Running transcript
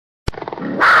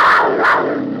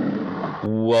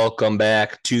Welcome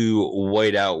back to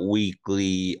Whiteout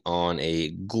Weekly on a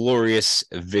glorious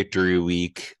victory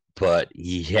week, but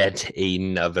yet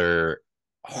another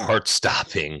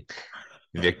heart-stopping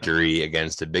victory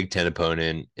against a Big Ten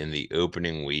opponent in the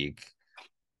opening week.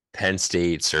 Penn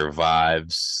State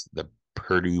survives the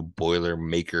Purdue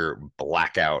Boilermaker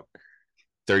blackout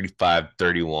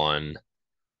 35-31.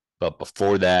 But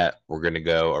before that, we're going to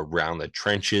go around the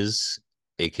trenches,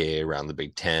 aka around the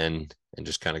Big Ten, and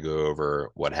just kind of go over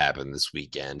what happened this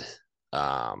weekend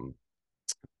um,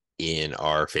 in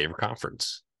our favorite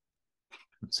conference.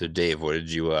 So, Dave, what did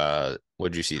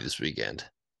you see this weekend?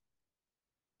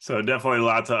 So definitely a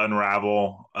lot to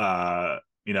unravel.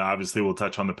 Obviously we'll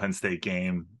touch on the Penn State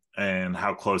game and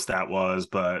how close that was.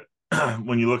 But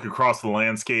when you look across the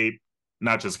landscape,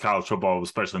 not just college football,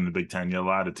 especially in the Big Ten, you have a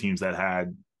lot of teams that had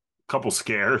a couple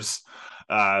scares.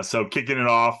 So kicking it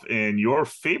off in your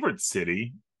favorite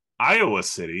city, Iowa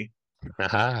City,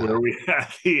 where we had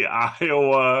the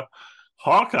Iowa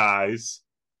Hawkeyes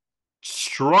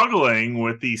struggling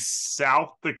with the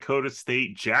South Dakota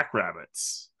State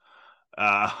Jackrabbits.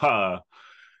 Uh,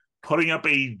 Putting up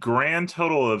a grand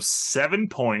total of 7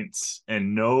 points.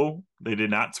 And no, they did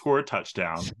not score a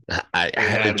touchdown. I They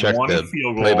had to had check one the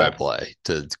field goal play-by-play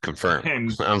to confirm.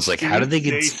 and I was like, how two did they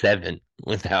get safe. seven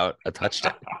without a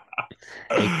touchdown?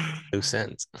 Makes no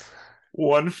sense.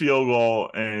 One field goal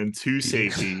and two Yeah.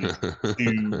 safety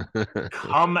to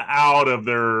come out of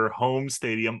their home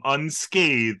stadium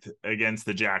unscathed against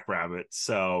the Jackrabbits.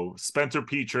 So Spencer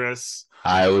Petras,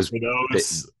 I was for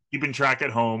those keeping track at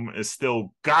home, is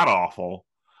still god awful.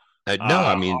 no,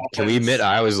 I mean, can we admit Offense.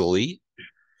 I was elite?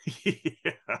 Yeah.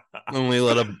 When we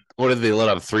let up, what did they let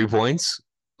up 3 points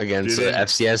against the Didn't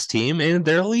FCS team? And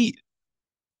they're elite.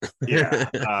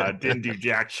 Yeah, didn't do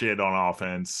jack shit on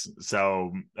offense.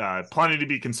 So plenty to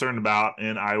be concerned about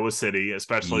in Iowa City,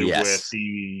 especially with Yes,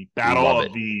 the battle love it.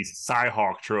 of the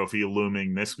Cy-Hawk Trophy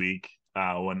looming this week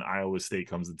when Iowa State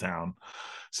comes to town.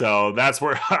 So that's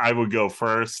where I would go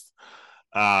first.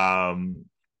 Um,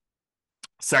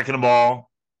 Second of all,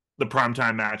 the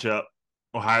primetime matchup,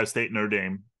 Ohio State Notre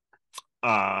Dame,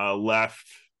 left.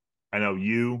 I know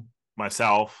you,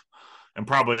 myself, and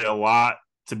probably a lot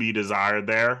to be desired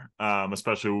there,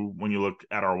 especially when you look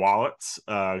at our wallets.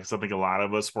 Because I think a lot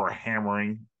of us were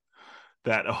hammering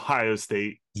that Ohio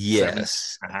State 17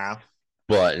 Yes, and a half.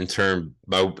 but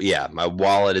my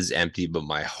wallet is empty, but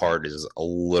my heart is a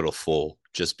little full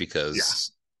just Yeah.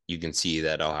 because you can see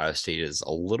that Ohio State is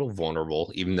a little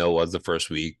vulnerable, even though it was the first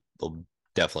week. They'll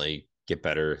definitely get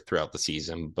better throughout the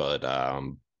season, but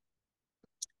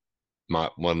my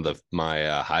one of my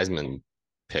Heisman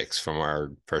picks from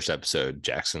our first episode,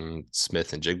 Jackson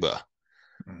Smith and Jigba,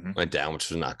 Mm-hmm. went down, which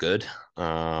was not good.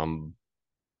 Um,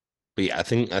 but yeah, I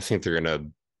think they're gonna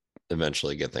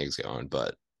eventually get things going.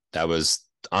 But that was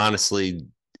honestly,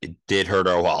 it did hurt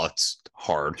our wallets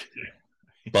hard.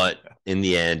 But in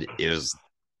the end, it was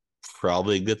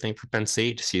probably a good thing for Penn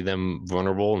State to see them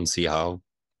vulnerable and see how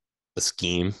a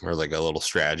scheme or like a little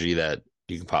strategy that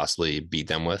you can possibly beat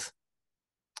them with.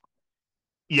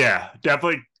 Yeah,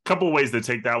 definitely a couple of ways to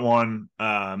take that one.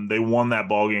 They won that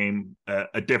ball game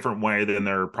a different way than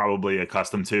they're probably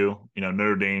accustomed to.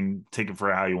 Notre Dame, take it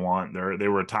for how you want. They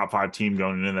were a top five team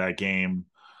going into that game.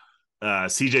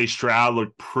 CJ Stroud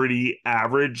looked pretty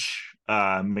average.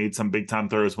 Made some big time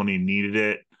throws when he needed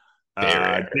it. Very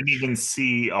Didn't average. even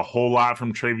see a whole lot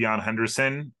from Travion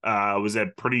Henderson. Was a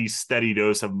pretty steady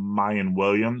dose of Mayan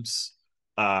Williams,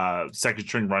 second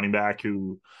string running back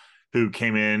who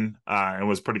came in and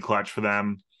was pretty clutch for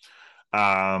them.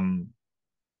 Um,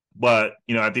 but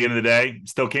at the end of the day,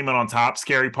 still came in on top.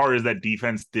 Scary part is that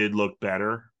defense did look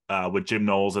better with Jim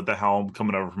Knowles at the helm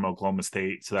coming over from Oklahoma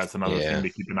State. So that's another thing Yeah. to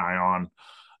keep an eye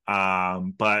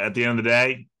on. But at the end of the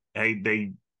day, hey,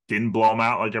 they didn't blow them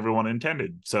out like everyone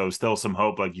intended. So still some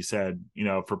hope, like you said,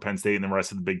 for Penn State and the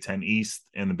rest of the Big Ten East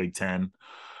and the Big Ten.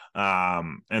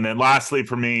 And then lastly,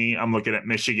 for me, I'm looking at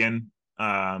Michigan.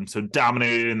 So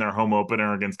dominated in their home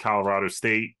opener against Colorado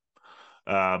State.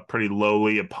 Pretty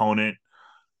lowly opponent.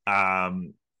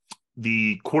 Um,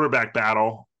 the quarterback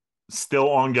battle still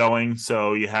ongoing.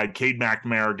 So you had Cade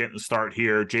McNamara getting the start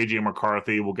here. JJ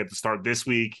McCarthy will get the start this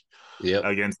week Yep.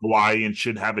 against Hawaii and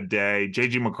should have a day.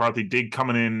 JJ McCarthy did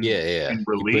coming Yeah. Yeah. in He played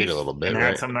a relief little bit, and had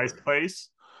right? some nice plays.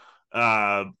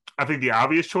 Uh, I think the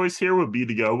obvious choice here would be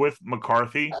to go with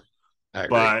McCarthy, I agree.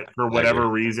 but for I whatever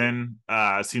agree. reason,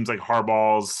 seems like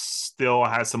Harbaugh still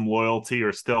has some loyalty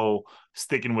or still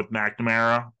sticking with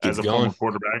McNamara as Keep a going.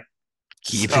 former quarterback.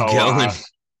 Keep it So going.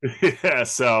 Yeah,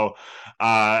 so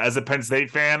as a Penn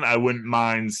State fan, I wouldn't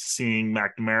mind seeing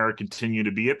McNamara continue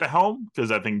to be at the helm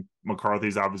because I think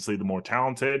McCarthy's obviously the more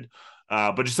talented.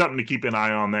 But just something to keep an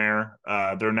eye on there.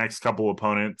 Their next couple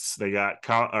opponents, they got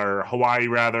Hawaii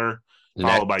rather,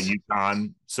 followed by Next.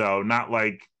 UConn. So not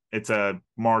like it's a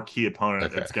marquee opponent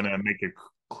Okay. that's going to make a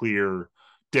clear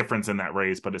difference in that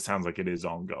race, but it sounds like it is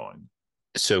ongoing.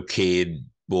 So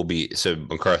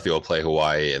McCarthy will play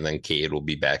Hawaii, and then Cade will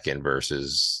be back in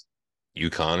versus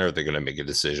UConn, or they're going to make a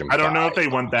decision I don't by know if they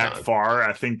went that UConn. far.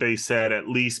 I think they said at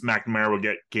least McNamara will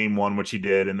get game one, which he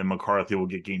did, and then McCarthy will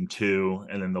get game two,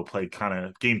 and then they'll play kind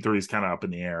of game three is kind of up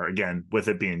in the air. Again, with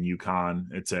it being UConn,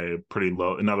 it's a pretty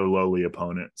another lowly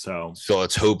opponent. So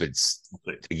Let's hope it's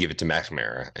to give it to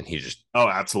McNamara, and he just oh,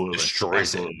 absolutely,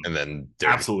 destroys absolutely, it, and then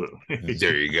absolutely.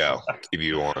 there you go, give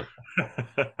you one.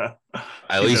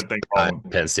 At Keep least that thing rolling.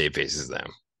 Penn State faces them.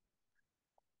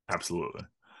 Absolutely.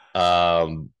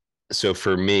 Um, so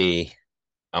for me,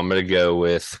 I'm gonna go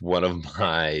with one of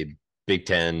my Big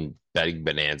Ten betting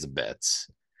bonanza bets.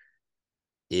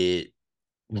 It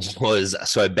was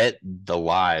so I bet the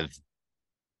live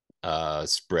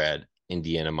spread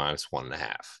Indiana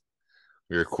 -1.5.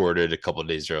 We recorded a couple of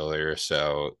days earlier,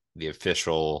 so the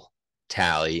official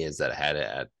tally is that I had it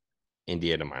at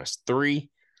Indiana -3.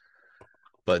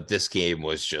 But this game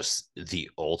was just the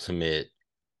ultimate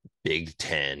Big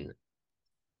Ten.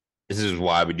 This is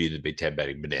why we do the Big Ten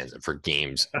betting bonanza for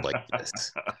games like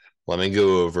this. Let me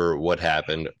go over what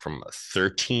happened from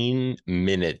 13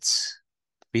 minutes,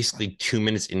 basically 2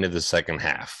 minutes into the second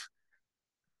half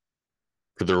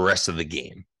for the rest of the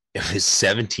game. It was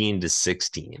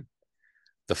 17-16.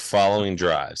 The following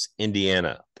drives: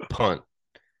 Indiana, punt;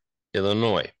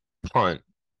 Illinois, punt;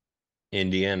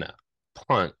 Indiana,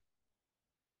 punt;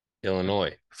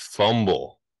 Illinois,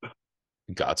 fumble.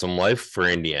 Got some life for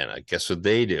Indiana. Guess what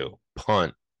they do?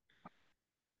 Punt.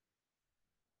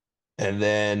 And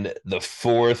then the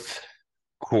fourth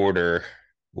quarter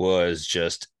was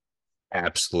just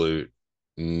absolute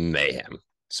mayhem.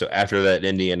 So after that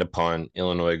Indiana punt,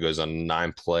 Illinois goes on a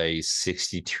 9-play,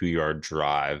 62-yard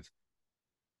drive.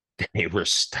 They were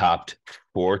stopped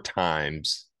 4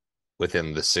 times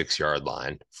within the 6-yard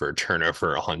line for a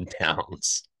turnover on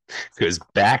downs. Goes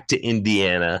back to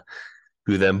Indiana,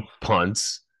 who then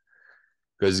punts.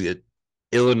 Goes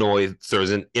Illinois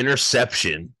throws an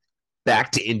interception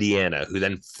back to Indiana, who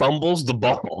then fumbles the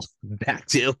ball back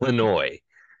to Illinois.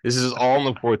 This is all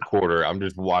in the fourth quarter. I'm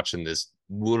just watching this,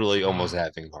 literally almost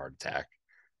having a heart attack.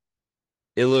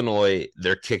 Illinois,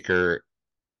 their kicker,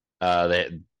 they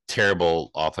had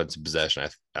terrible offensive possession.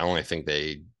 I think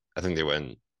they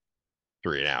went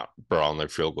 3-and-out, brought on their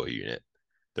field goal unit.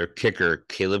 Their kicker,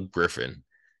 Caleb Griffin,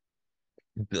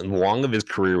 the long of his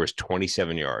career was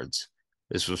 27 yards.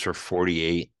 This was for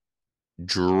 48.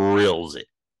 Drills it,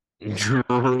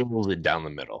 drills it down the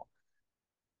middle.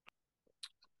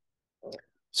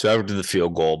 So after the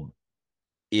field goal,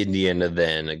 Indiana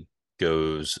then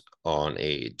goes on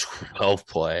a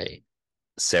 12-play,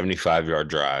 75-yard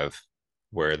drive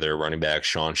where their running back,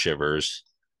 Sean Shivers,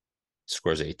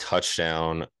 scores a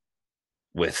touchdown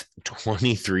with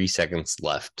 23 seconds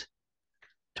left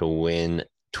to win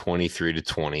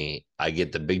 23-20. I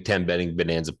get the Big Ten betting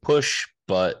bonanza push,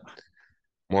 but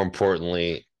more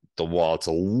importantly, the wallet's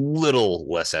a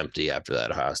little less empty after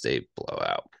that Ohio State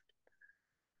blowout.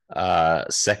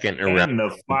 Second around. And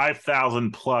the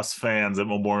 5,000 plus fans at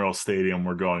Memorial Stadium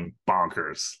were going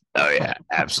bonkers. Oh yeah,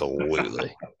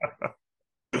 absolutely.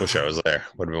 Wish I was there.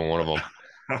 Would have been one of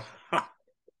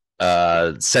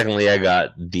them. Secondly, I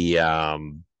got the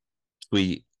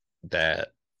tweet that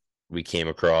we came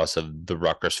across of the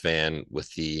Rutgers fan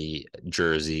with the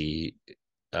jersey,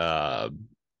 fuck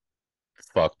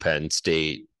Penn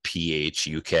State,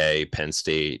 PHUK, Penn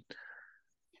State,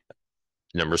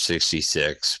 number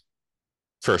 66.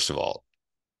 First of all,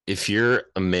 if you're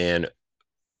a man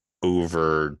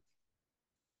over,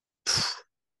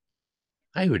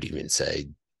 I would even say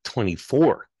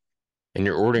 24, and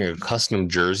you're ordering a custom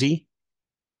jersey,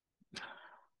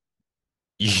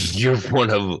 you're one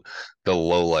of the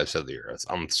lowlifes of the earth.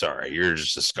 I'm sorry. You're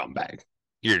just a scumbag.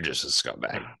 You're just a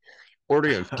scumbag.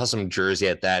 Ordering a custom jersey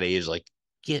at that age, like,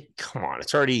 come on.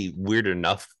 It's already weird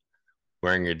enough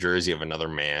wearing a jersey of another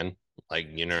man.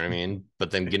 Like, you know what I mean? But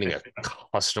then getting a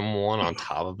custom one on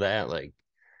top of that, like,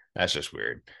 that's just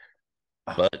weird.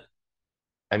 But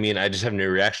I mean, I just have no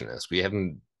reaction to this. We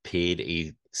haven't paid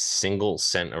a single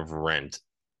cent of rent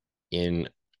in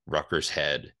Rutgers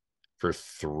Head for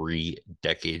 3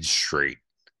 decades straight,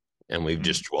 and we've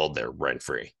just dwelled there rent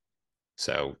free.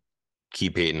 So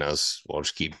keep hating us. We'll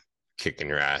just keep kicking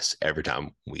your ass every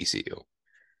time we see you.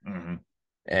 Mm-hmm.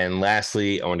 And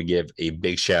lastly, I want to give a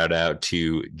big shout out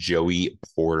to Joey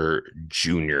Porter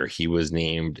Jr. He was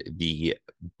named the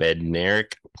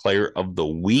Bednarik Player of the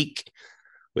Week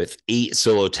with 8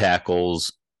 solo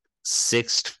tackles,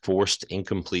 6 forced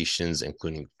incompletions,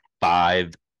 including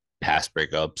 5 pass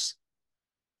breakups.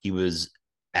 He was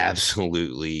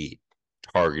absolutely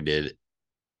targeted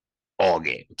all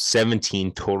game,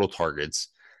 17 total targets.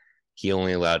 He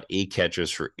only allowed 8 catches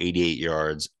for 88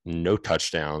 yards, no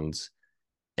touchdowns,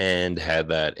 and had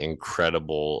that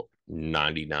incredible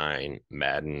 99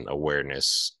 Madden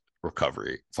awareness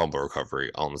fumble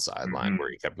recovery on the sideline where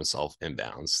he kept himself in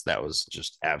bounds. That was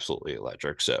just absolutely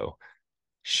electric. So,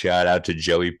 shout out to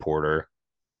Joey Porter.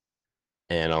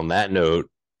 And on that note,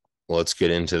 let's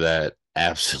get into that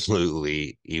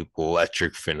absolutely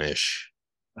electric finish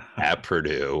at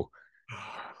Purdue.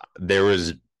 There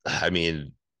was, I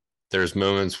mean, there's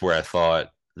moments where I thought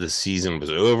the season was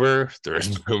over.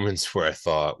 There's moments where I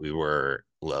thought we were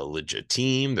a legit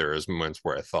team. There was moments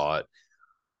where I thought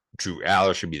Drew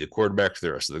Allar should be the quarterback for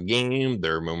the rest of the game.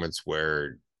 There are moments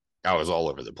where I was all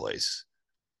over the place.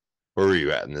 Where were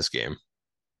you at in this game?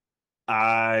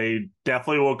 I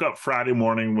definitely woke up Friday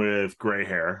morning with gray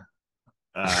hair,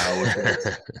 which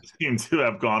seemed to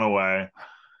have gone away.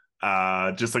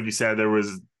 Just like you said, there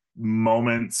was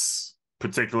moments,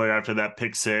 particularly after that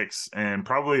pick six, and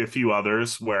probably a few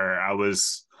others, where I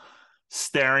was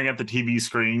staring at the TV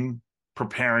screen,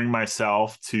 preparing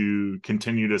myself to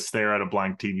continue to stare at a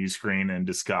blank TV screen in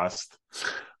disgust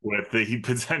with the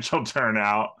potential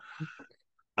turnout.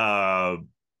 Uh,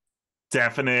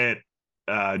 Definite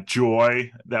joy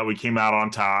that we came out on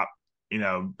top.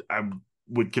 I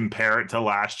would compare it to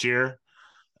last year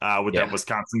with that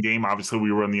Wisconsin game. Obviously,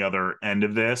 we were on the other end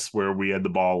of this where we had the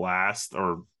ball last,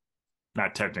 or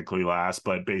not technically last,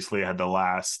 but basically had the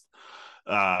last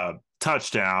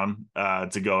touchdown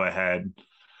to go ahead.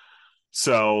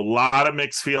 So a lot of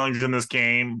mixed feelings in this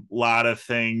game, a lot of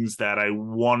things that I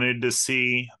wanted to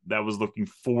see, that was looking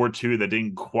forward to, that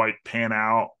didn't quite pan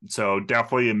out. So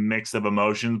definitely a mix of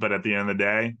emotions, but at the end of the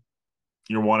day,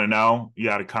 you're 1-0. You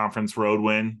got a conference road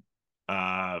win,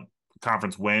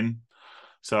 conference win.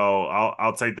 So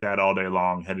I'll take that all day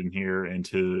long heading here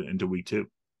into week 2.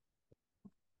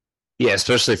 Yeah,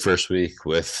 especially first week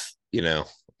with, a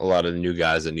lot of new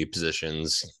guys in new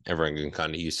positions. Everyone getting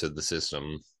kind of used to the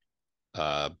system.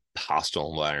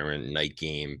 Hostile environment, night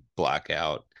game,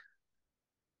 blackout.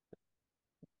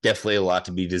 Definitely a lot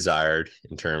to be desired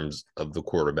in terms of the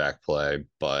quarterback play,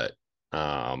 but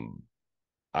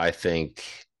I think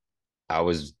I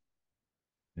was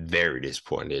very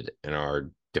disappointed in our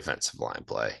defensive line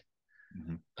play.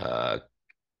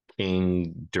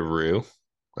 King Drew,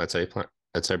 that's how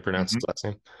you pronounce his last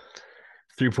name.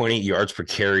 3.8 yards per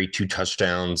carry, 2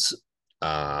 touchdowns.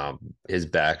 His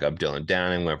backup, Dylan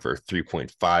Downing, went for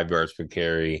 3.5 yards per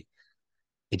carry.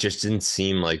 It just didn't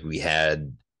seem like we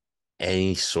had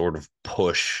any sort of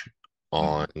push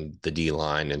on the D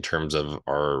line in terms of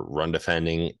our run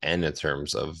defending and in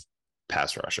terms of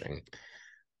pass rushing.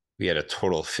 We had a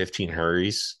total of 15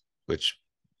 hurries, which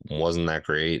wasn't that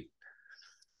great.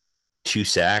 2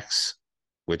 sacks,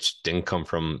 which didn't come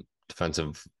from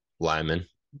defensive linemen,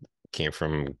 came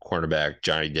from cornerback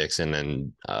Johnny Dixon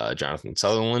and Jonathan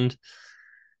Sutherland,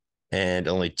 and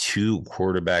only 2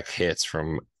 quarterback hits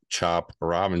from Chop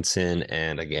Robinson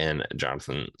and again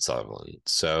Jonathan Sutherland.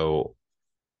 So,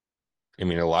 a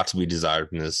lot to be desired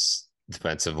from this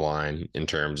defensive line in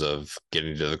terms of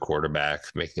getting to the quarterback,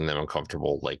 making them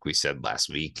uncomfortable. Like we said last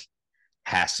week,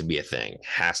 has to be a thing.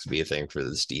 Has to be a thing for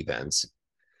this defense.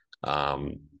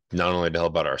 Not only to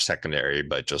help out our secondary,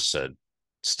 but just to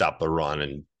stop the run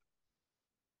and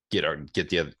get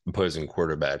the opposing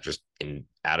quarterback just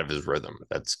out of his rhythm.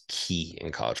 That's key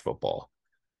in college football.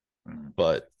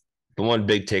 But the one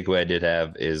big takeaway I did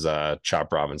have is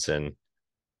Chop Robinson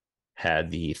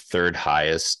had the 3rd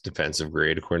highest defensive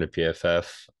grade according to PFF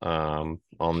on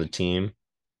the team.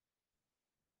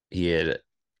 He had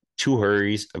 2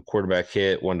 hurries, a quarterback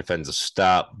hit, 1 defensive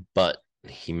stop, but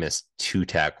he missed 2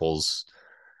 tackles.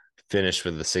 Finished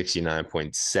with a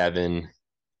 69.7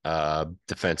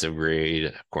 defensive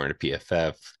grade according to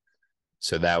PFF.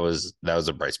 So that was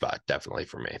a bright spot definitely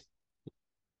for me.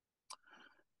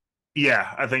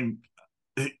 Yeah, I think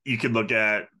you could look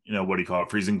at, what do you call it,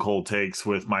 freezing cold takes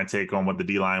with my take on what the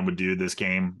D-line would do this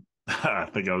game. I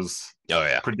think I was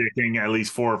predicting at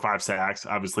least 4 or 5 sacks.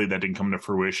 Obviously, that didn't come to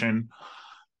fruition.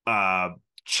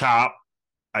 Chop,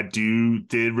 I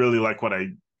did really like what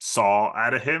I saw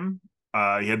out of him.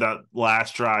 He had that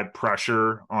last drive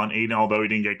pressure on Aiden, although he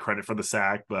didn't get credit for the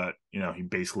sack, but, he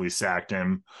basically sacked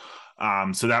him.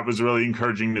 So that was really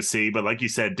encouraging to see. But like you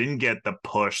said, didn't get the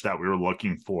push that we were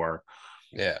looking for.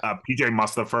 Yeah. PJ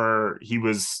Mustafa,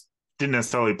 didn't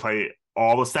necessarily play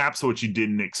all the snaps, which you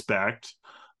didn't expect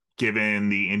given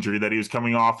the injury that he was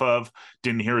coming off of.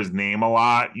 Didn't hear his name a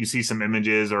lot. You see some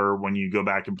images, or when you go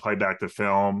back and play back the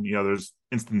film, there's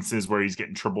instances where he's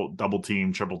getting double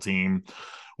team, triple team,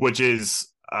 which is,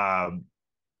 to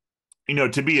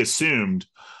be assumed.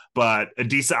 But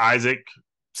Adisa Isaac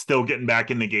still getting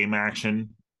back into game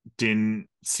action. Didn't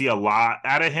see a lot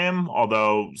out of him,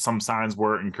 although some signs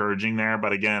were encouraging there.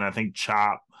 But again, I think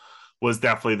Chop was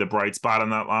definitely the bright spot on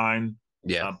that line.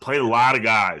 Yeah. Played a lot of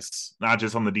guys, not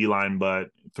just on the D line, but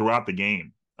throughout the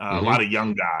game. A lot of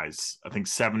young guys. I think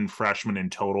 7 freshmen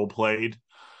in total played.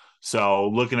 So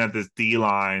looking at this D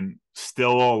line,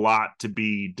 still a lot to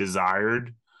be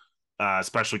desired,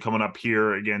 especially coming up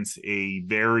here against a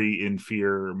very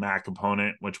inferior MAC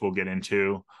opponent, which we'll get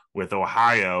into with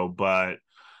Ohio, but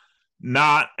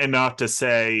not enough to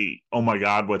say, oh my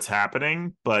God, what's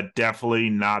happening, but definitely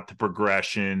not the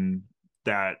progression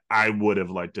that I would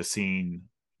have liked to seen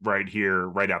right here,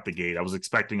 right out the gate. I was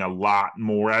expecting a lot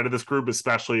more out of this group,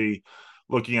 especially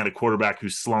looking at a quarterback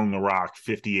who's slung the rock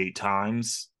 58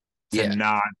 times to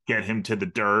not get him to the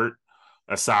dirt,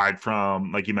 aside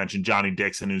from, like you mentioned, Johnny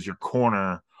Dixon, who's your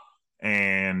corner,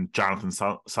 and Jonathan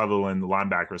Sutherland, the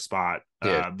linebacker spot.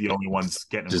 The only ones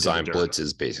getting him design to the dirt.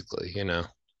 blitzes, basically, Yeah.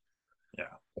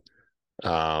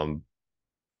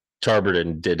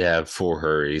 Tarberton did have 4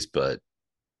 hurries, but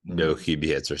no QB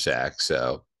hits or sacks.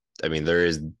 So, I mean,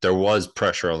 there was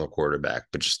pressure on the quarterback,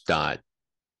 but just not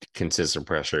consistent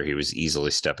pressure. He was easily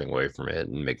stepping away from it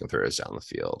and making throws down the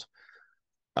field.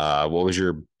 What was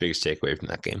your biggest takeaway from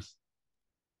that game?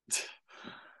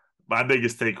 My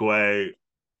biggest takeaway,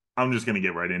 I'm just going to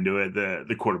get right into it,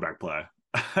 the quarterback play.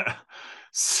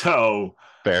 So,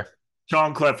 fair.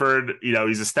 Sean Clifford,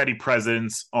 he's a steady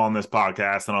presence on this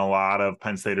podcast and a lot of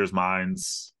Penn Staters'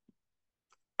 minds.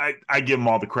 I give him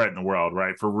all the credit in the world,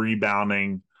 right, for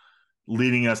rebounding,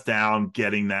 leading us down,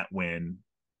 getting that win.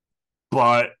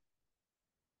 But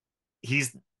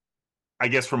he's, I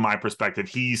guess from my perspective,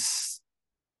 he's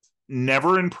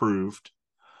never improved.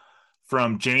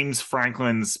 From James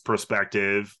Franklin's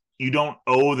perspective, you don't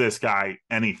owe this guy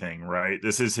anything, right?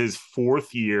 This is his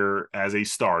 4th year as a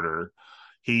starter.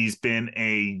 He's been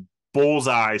a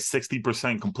bullseye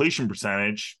 60% completion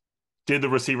percentage. Did the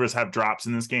receivers have drops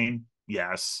in this game?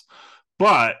 Yes.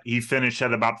 But he finished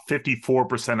at about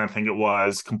 54%, I think it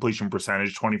was, completion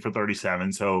percentage, 20 for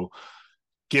 37. So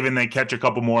given they catch a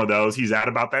couple more of those, he's at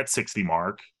about that 60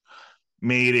 mark.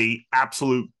 Made a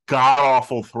absolute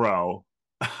god-awful throw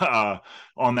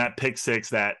on that pick 6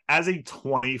 that as a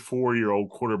 24-year-old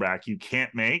quarterback, you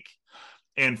can't make.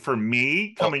 And for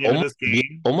me, coming into this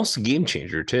game, almost a game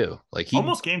changer too. Like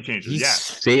almost game changer. He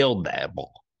yes, sailed that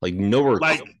ball like nowhere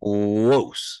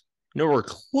close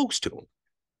to him.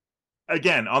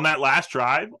 Again, on that last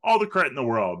drive, all the credit in the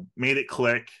world. Made it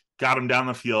click, got him down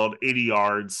the field, 80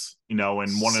 yards. In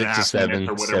 1.5 minutes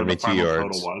or whatever the final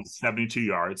total was, 72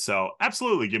 yards. So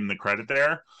absolutely give him the credit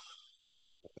there.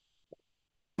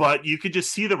 But you could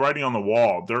just see the writing on the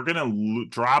wall. They're going to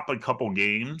drop a couple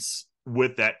games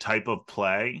with that type of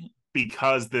play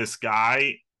because this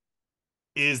guy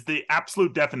is the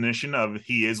absolute definition of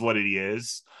he is what he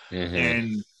is.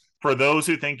 And for those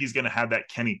who think he's going to have that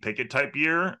Kenny Pickett type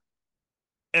year,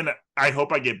 and I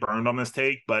hope I get burned on this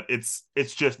take, but it's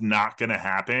just not going to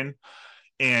happen.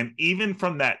 And even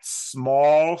from that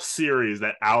small series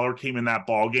that Allar came in that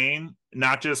ball game,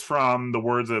 not just from the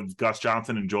words of Gus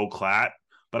Johnson and Joel Klatt,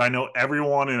 but I know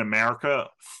everyone in America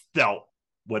felt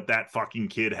what that fucking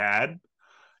kid had.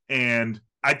 And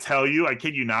I tell you, I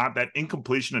kid you not, that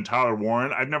incompletion of Tyler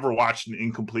Warren, I've never watched an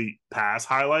incomplete pass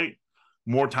highlight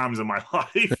more times in my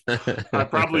life. I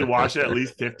probably watched it at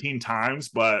least 15 times,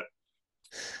 but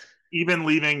even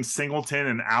leaving Singleton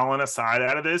and Allen aside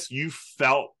out of this, you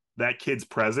felt that kid's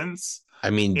presence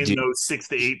in those 6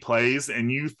 to 8 plays,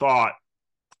 and you thought,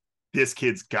 this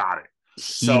kid's got it.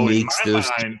 He makes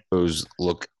those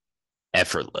look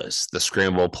effortless. The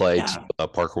scramble play to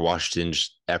Parker Washington,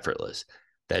 just effortless.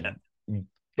 That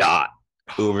dot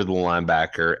over the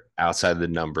linebacker, outside the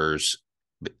numbers,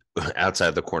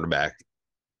 outside the cornerback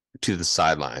to the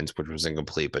sidelines, which was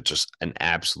incomplete, but just an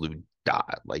absolute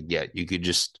dot. Like, you could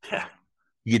just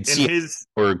you could see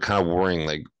or kind of worrying,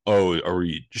 like, oh,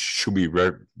 should we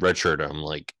redshirt him?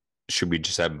 Like, should we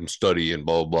just have him study and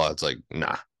blah, blah, blah? It's like,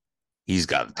 nah, he's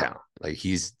got the talent. Like,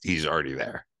 he's already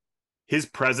there. His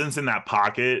presence in that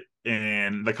pocket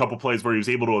and the couple plays where he was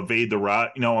able to evade the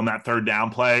rut, on that third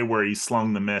down play where he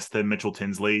slung the miss to Mitchell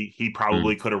Tinsley, he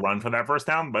probably could have run for that first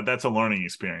down, but that's a learning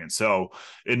experience. So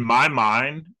in my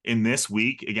mind, in this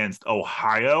week against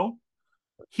Ohio,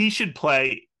 he should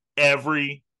play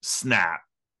every snap.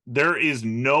 There is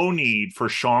no need for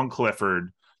Sean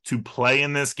Clifford to play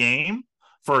in this game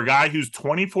for a guy who's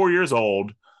 24 years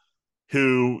old,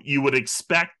 who you would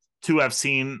expect to have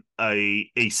seen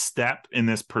a step in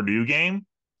this Purdue game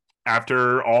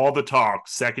after all the talk,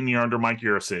 second year under Mike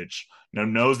Yurcich,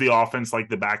 knows the offense like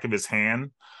the back of his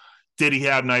hand. Did he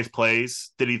have nice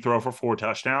plays? Did he throw for 4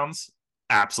 touchdowns?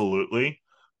 Absolutely.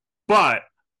 But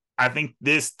I think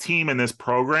this team and this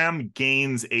program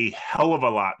gains a hell of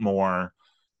a lot more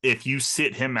if you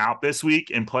sit him out this week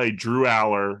and play Drew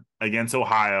Allar against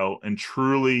Ohio and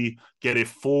truly get a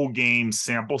full game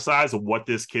sample size of what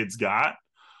this kid's got.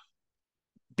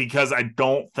 Because I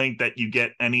don't think that you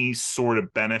get any sort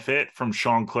of benefit from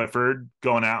Sean Clifford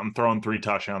going out and throwing 3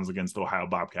 touchdowns against the Ohio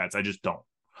Bobcats. I just don't.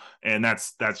 And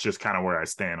that's just kind of where I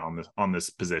stand on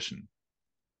this position.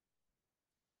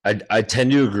 I tend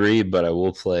to agree, but I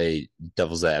will play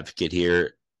devil's advocate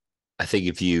here. I think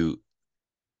if you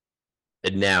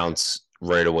announce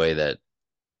right away that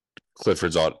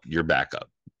Clifford's your backup,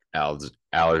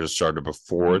 Aller started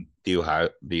before the Ohio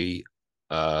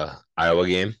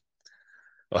game,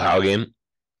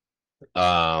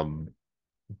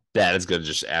 that is going to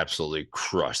just absolutely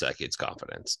crush that kid's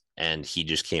confidence. And he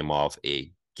just came off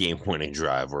a game-winning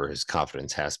drive where his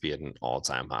confidence has to be at an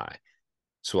all-time high.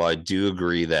 So I do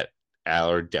agree that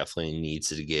Aller definitely needs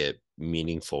to get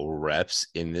meaningful reps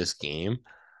in this game.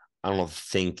 I don't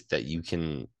think you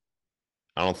can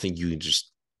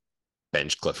just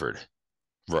bench Clifford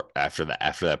after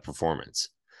that performance.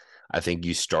 I think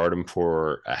you start him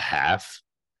for a half.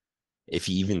 If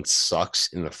he even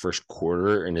sucks in the first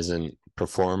quarter and isn't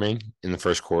performing in the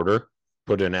first quarter,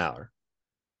 put in Aller.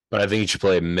 But I think you should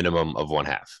play a minimum of 1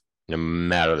 half, no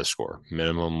matter the score.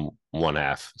 Minimum 1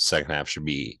 half. Second half should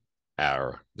be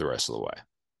Aller the rest of the way.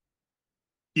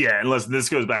 Yeah, and listen, this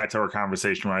goes back to our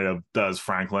conversation, right? Of does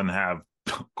Franklin have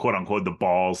quote unquote the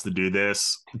balls to do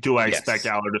this? Do I expect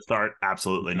Aller to start?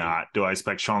 Absolutely not. Do I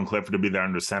expect Sean Clifford to be there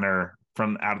under center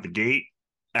from out of the gate?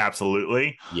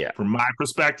 Absolutely. Yeah. From my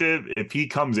perspective, if he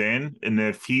comes in and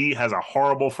if he has a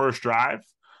horrible first drive,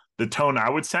 the tone I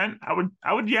would send, I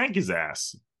would yank his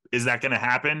ass. Is that going to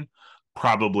happen?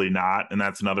 Probably not. And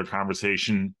that's another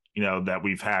conversation, that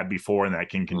we've had before and that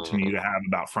can continue to have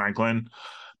about Franklin.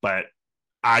 But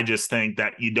I just think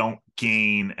that you don't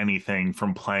gain anything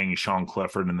from playing Sean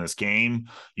Clifford in this game.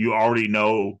 You already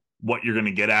know what you're going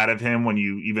to get out of him when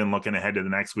you even looking ahead to the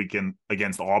next weekend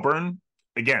against Auburn.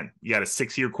 Again, you got a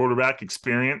 6-year quarterback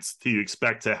experience that you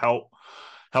expect to help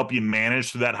you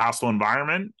manage through that hostile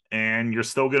environment, and you're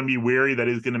still going to be weary that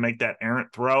he's going to make that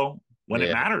errant throw when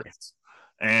it matters.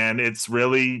 And it's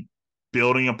really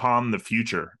building upon the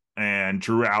future. And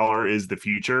Drew Allar is the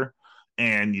future.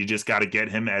 And you just got to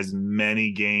get him as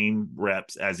many game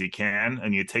reps as you can,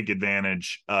 and you take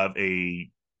advantage of a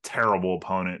terrible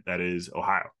opponent that is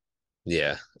Ohio.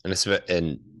 Yeah,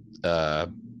 and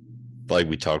like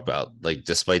we talked about, like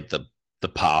despite the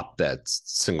pop that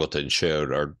Singleton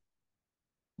showed, our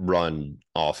run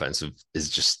offensive is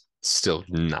just still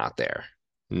not there,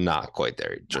 not quite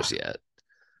there just yet.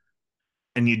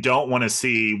 And you don't want to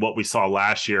see what we saw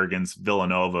last year against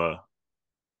Villanova,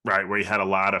 right, where you had a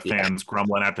lot of fans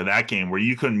grumbling after that game where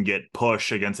you couldn't get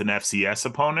push against an FCS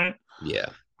opponent. Yeah.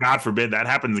 God forbid that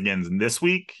happens again this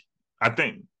week. I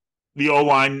think the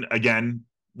O-line, again,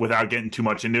 without getting too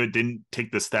much into it, didn't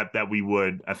take the step that we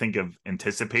would, I think, have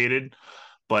anticipated.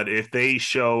 But if they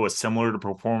show a similar to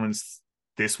performance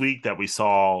this week that we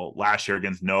saw last year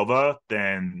against Nova,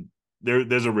 then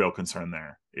there's a real concern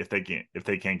there if they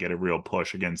can't get a real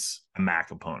push against a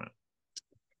MAC opponent.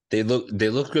 They look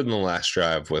good in the last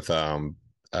drive with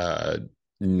Norzad,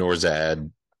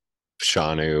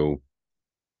 Shanu,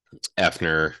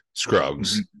 Effner,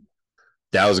 Scruggs. Mm-hmm.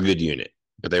 That was a good unit,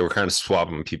 but they were kind of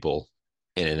swapping people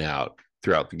in and out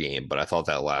throughout the game. But I thought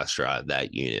that last drive,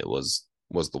 that unit was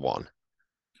the one.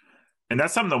 And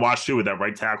that's something to watch too with that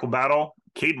right tackle battle.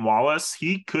 Caden Wallace,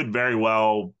 he could very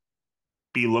well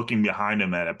be looking behind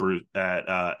him at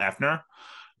Effner.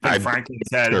 I think Franklin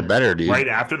said better, dude. Right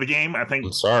after the game, I think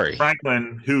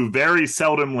Franklin, who very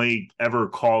seldomly ever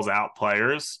calls out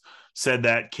players, said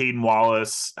that Caden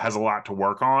Wallace has a lot to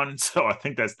work on. So I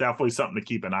think that's definitely something to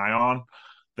keep an eye on,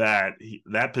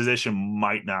 that position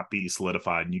might not be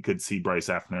solidified. And you could see Bryce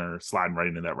Effner sliding right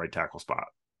into that right tackle spot.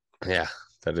 Yeah,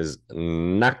 that is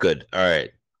not good. All right.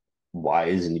 Why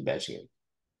isn't he benching him?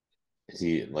 Is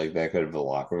he like that kind of a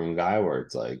locker room guy where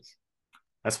it's like,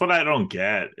 That's what I don't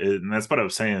get. And that's what I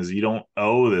was saying is you don't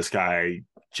owe this guy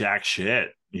jack shit.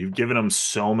 You've given him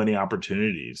so many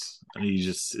opportunities and he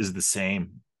just is the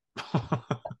same.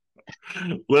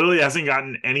 Literally hasn't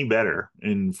gotten any better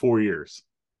in 4 years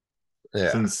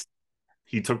yeah, since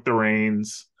he took the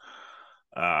reins.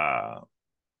 Uh,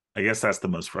 I guess that's the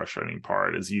most frustrating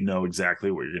part is you know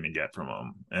exactly what you're going to get from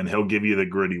him, and he'll give you the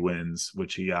gritty wins,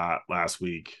 which he got last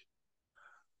week.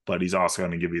 But he's also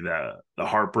going to give you the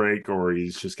heartbreak, or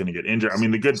he's just going to get injured. I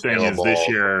mean, the good thing sail a is this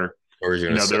ball, year, or he's you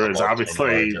gonna know, sail there a is ball 20 yards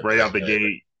obviously every right out the day.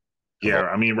 gate. Of Yeah, all.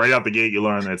 I mean, right out the gate, you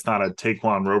learn that it's not a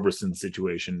Taquan Roberson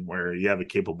situation where you have a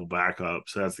capable backup.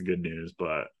 So that's the good news.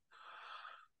 But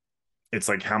it's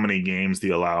like, how many games do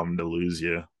you allow him to lose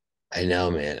you? I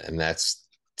know, man, and that's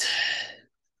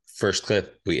first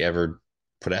clip we ever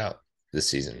put out this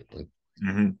season. Like,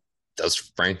 Mm-hmm. does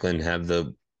Franklin have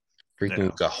the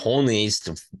freaking Yeah, cojones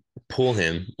to pull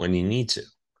him when you need to?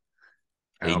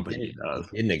 I He don't think he didn't. He does.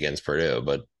 didn't against Purdue,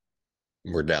 but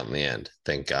we're down in the end,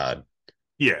 thank God.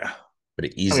 Yeah. But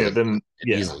it I easily, mean, then, it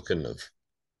yeah. easily couldn't have.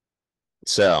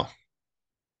 So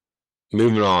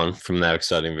moving on from that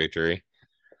exciting victory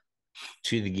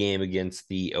to the game against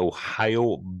the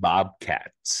Ohio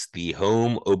Bobcats, the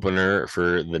home opener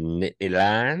for the Nittany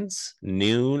Lions,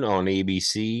 noon on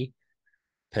ABC.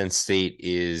 Penn State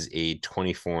is a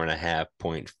 24.5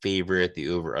 point favorite. The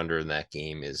over under in that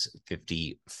game is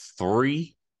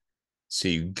 53. So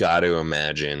you got to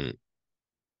imagine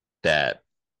that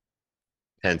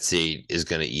Penn State is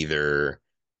going to either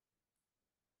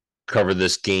cover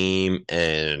this game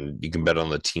and you can bet on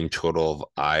the team total of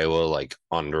Iowa like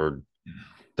under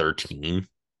 13,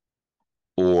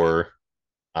 or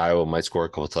Iowa might score a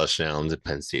couple touchdowns and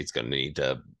Penn State's going to need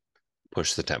to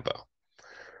push the tempo.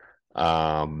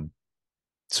 Um,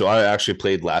 so I actually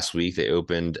played last week. They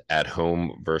opened at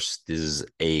home versus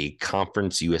a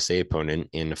Conference USA opponent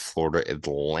in Florida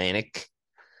Atlantic.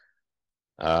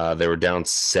 They were down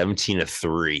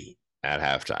 17-3 at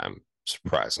halftime,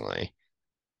 surprisingly.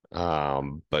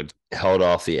 But held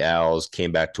off the Owls,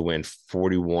 came back to win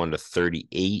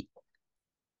 41-38,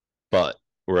 but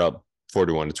we're up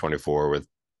 41-24 with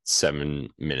 7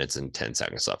 minutes and 10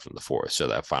 seconds left in the fourth. So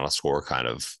that final score kind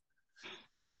of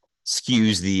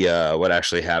skews the what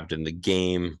actually happened in the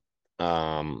game.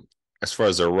 As far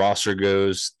as their roster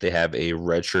goes, they have a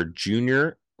redshirt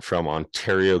junior from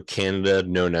Ontario, Canada,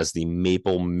 known as the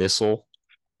Maple Missile,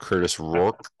 Curtis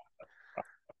Rourke.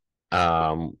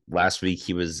 Last week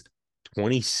he was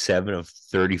 27 of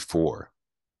 34,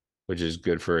 which is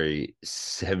good for a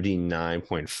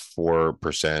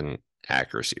 79.4%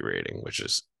 accuracy rating, which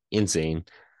is insane.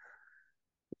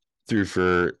 Threw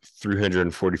for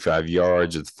 345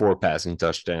 yards with 4 passing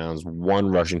touchdowns,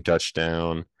 1 rushing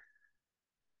touchdown,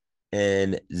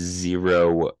 and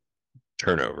 0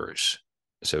 turnovers.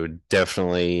 So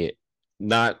definitely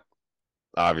not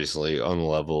obviously on the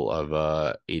level of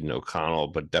Aiden O'Connell,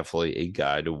 but definitely a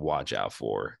guy to watch out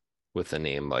for with a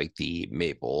name like the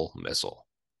Maple Missile.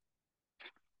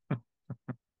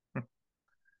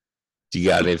 Do you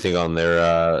got anything on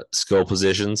their skill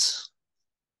positions?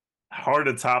 Hard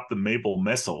to top the Maple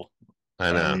Missile. I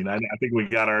I know. mean, I think we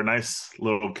got our nice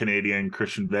little Canadian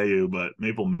Christian Bayou, but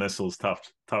Maple Missile is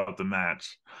tough to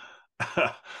match.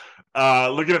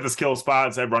 Looking at the skill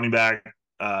spots at running back,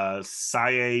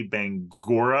 Saye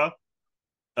Bangura,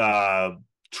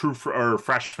 or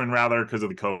freshman rather, because of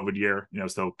the COVID year,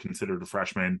 still considered a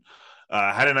freshman.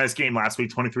 Had a nice game last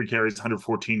week, 23 carries,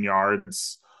 114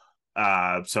 yards.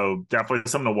 So definitely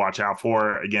something to watch out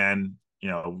for. Again,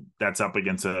 that's up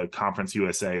against a Conference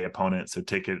USA opponent, so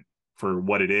take it for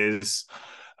what it is.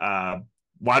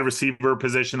 Wide receiver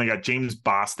position, they got James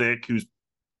Bostic, who's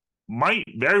might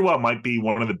be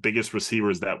one of the biggest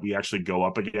receivers that we actually go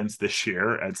up against this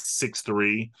year at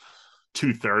 6'3",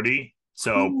 230.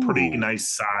 So pretty Ooh. nice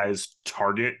size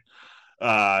target.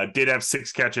 Did have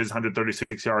 6 catches,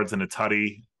 136 yards and a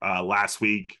tutty last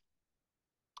week.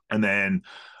 And then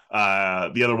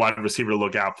the other wide receiver to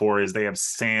look out for is they have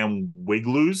Sam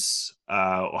Wiglusz,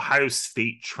 Ohio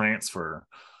State transfer,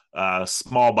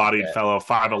 small-bodied Yeah. fellow,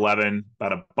 5'11",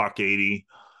 about a buck 80.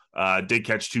 Did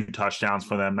catch 2 touchdowns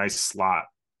for them. Nice slot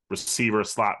receiver,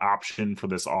 slot option for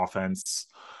this offense.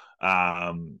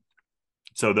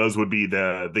 So those would be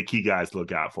the key guys to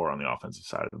look out for on the offensive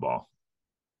side of the ball.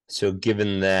 So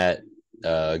given that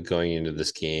going into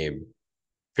this game,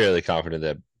 fairly confident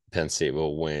that Penn State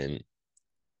will win,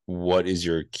 what is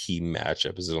your key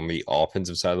matchup? Is it on the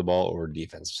offensive side of the ball or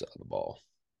defensive side of the ball?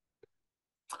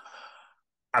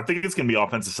 I think it's going to be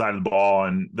offensive side of the ball,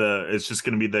 and it's just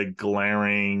going to be the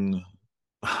glaring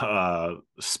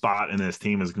spot in this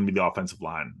team is going to be the offensive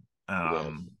line.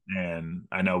 Yeah. And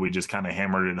I know we just kind of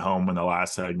hammered it home in the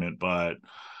last segment, but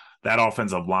that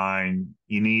offensive line,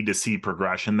 you need to see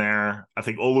progression there. I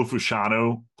think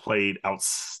Olufushanu played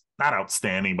not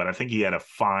outstanding, but I think he had a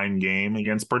fine game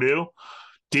against Purdue.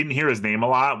 Didn't hear his name a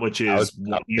lot, which is I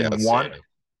what would say you want outstanding.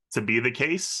 to be the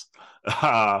case.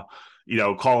 Uh,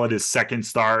 call it his second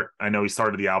start. I know he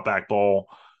started the Outback Bowl.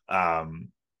 Um,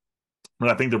 but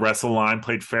I think the rest of the line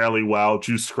played fairly well.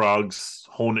 Juice Scruggs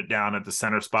holding it down at the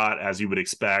center spot, as you would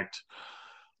expect.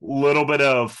 Little bit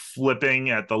of flipping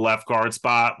at the left guard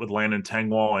spot with Landon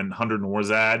Tengwall and Hunter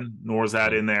Norzad.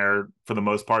 Norzad in there for the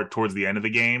most part towards the end of the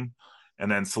game,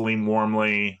 and then Salim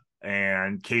Wormley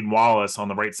and Caden Wallace on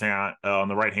the right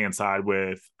hand side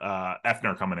with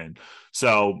Effner coming in.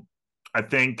 So I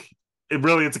think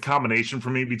it's a combination for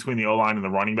me between the O line and the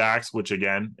running backs, which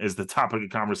again is the topic of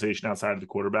conversation outside of the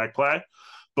quarterback play.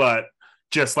 But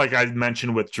just like I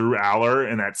mentioned with Drew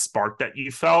Allar and that spark that you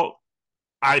felt,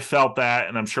 I felt that,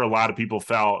 and I'm sure a lot of people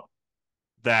felt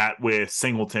that with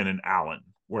Singleton and Allen,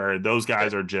 where those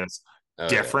guys are just Oh yeah.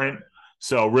 different.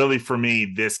 So really for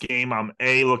me, this game, I'm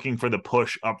looking for the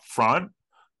push up front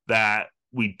that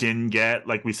we didn't get,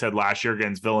 like we said last year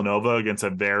against Villanova, against a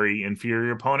very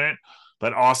inferior opponent,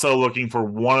 but also looking for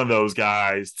one of those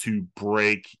guys to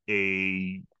break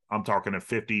I'm talking a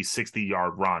 50,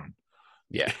 60-yard run.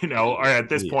 Yeah. Or at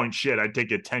this Yeah. point, shit, I'd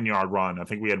take a 10-yard run. I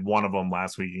think we had one of them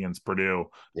last week against Purdue,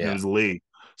 and it Yeah. was Lee.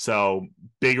 So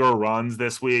bigger runs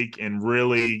this week, and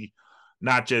really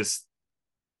not just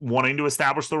wanting to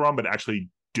establish the run, but actually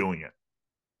doing it.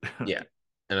 Yeah.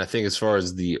 And I think as far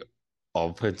as the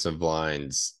offensive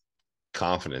line's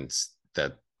confidence,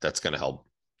 that's going to help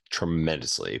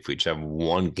tremendously if we just have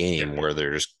one game where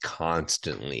they're just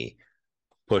constantly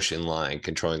pushing line,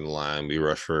 controlling the line. We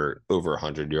rush for over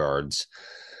 100 yards.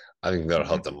 I think that'll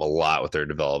help them a lot with their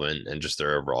development and just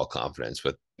their overall confidence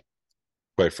with,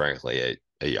 quite frankly,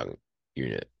 a young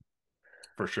unit.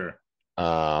 For sure.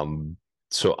 Um,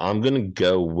 so I'm going to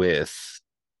go with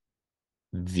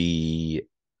the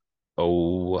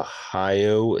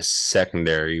Ohio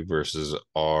secondary versus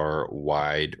our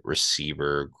wide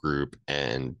receiver group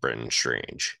and Brenton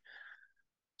Strange.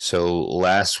 So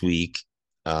last week,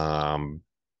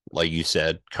 like you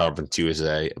said, Conference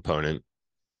USA opponent,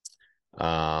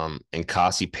 and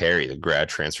Kasi Perry, the grad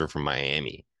transfer from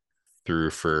Miami, threw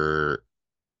for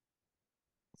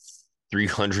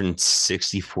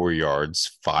 364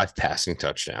 yards, 5 passing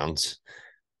touchdowns.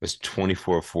 It was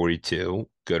 24-42,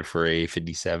 good for a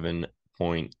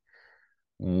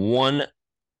 57.1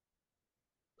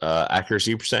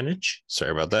 accuracy percentage.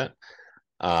 Sorry about that.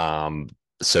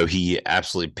 So he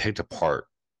absolutely picked apart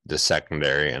the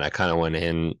secondary, and I kind of went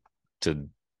in to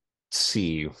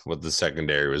see what the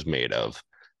secondary was made of.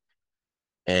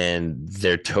 And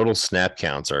their total snap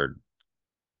counts are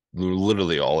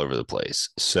literally all over the place.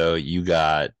 So you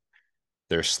got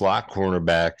their slot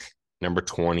cornerback, number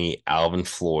 20, Alvin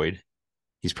Floyd.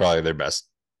 He's probably their best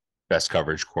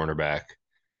coverage cornerback.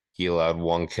 He allowed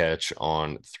one catch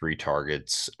on 3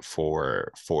 targets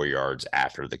for 4 yards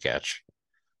after the catch.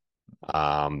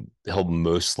 He'll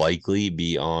most likely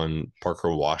be on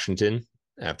Parker Washington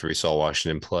after we saw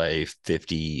Washington play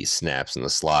 50 snaps in the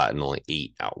slot and only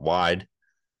 8 out wide.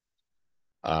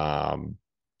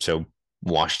 So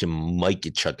Washington might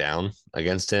get shut down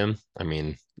against him. I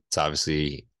mean, it's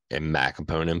obviously a MAC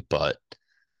opponent, but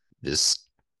this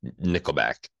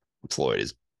Nickelback Floyd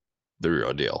is the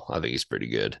real deal. I think he's pretty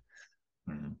good.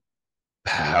 Mm-hmm.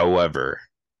 However,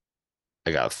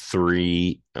 I got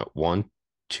three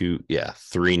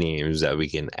names that we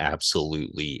can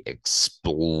absolutely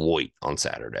exploit on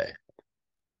Saturday.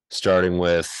 Starting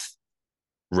with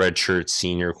redshirt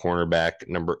senior cornerback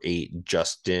number 8,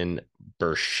 Justin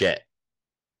Burchett.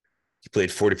 He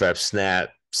played 45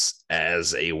 snaps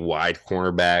as a wide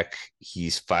cornerback.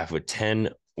 He's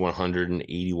 5'10",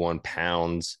 181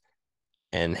 pounds,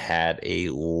 and had a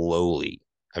lowly,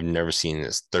 I've never seen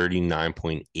this,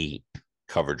 39.8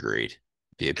 coverage grade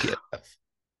via PFF.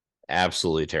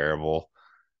 Absolutely terrible.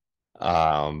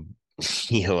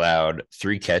 He allowed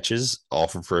 3 catches, all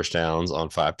for first downs on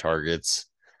 5 targets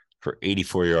for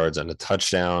 84 yards and a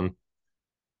touchdown.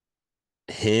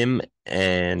 Him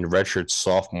and redshirt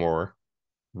sophomore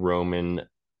Roman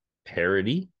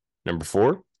Parody, number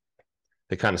 4,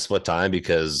 they kind of split time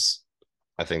because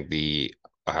I think the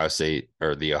Ohio State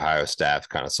or the Ohio staff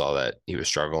kind of saw that he was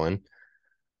struggling.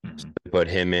 So they put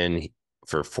him in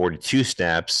for 42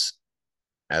 snaps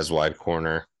as wide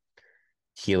corner.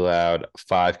 He allowed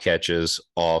 5 catches,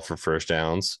 all for first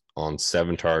downs on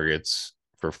 7 targets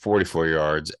for 44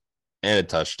 yards and a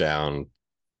touchdown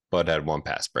but had one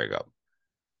pass breakup.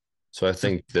 So I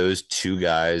think those two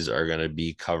guys are going to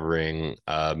be covering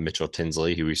Mitchell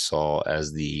Tinsley, who we saw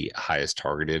as the highest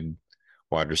targeted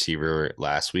wide receiver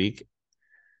last week.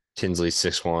 Tinsley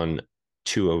 6'1",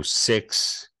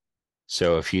 206.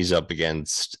 So if he's up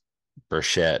against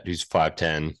Burchett, who's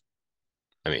 5'10",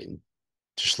 I mean,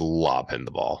 just lob him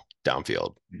the ball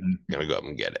downfield. Gonna go up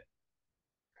and get it.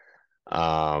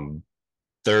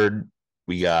 Third,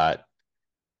 we got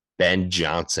Ben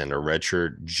Johnson, a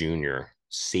redshirt junior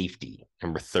safety,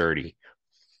 number 30.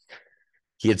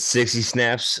 He had 60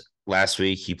 snaps last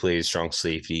week. He played strong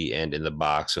safety and in the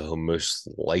box, so he'll most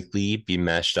likely be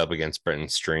matched up against Brenton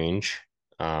Strange,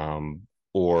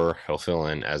 or he'll fill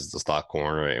in as the slot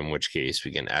corner, in which case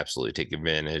we can absolutely take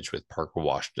advantage with Parker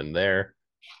Washington there.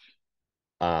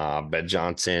 Ben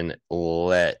Johnson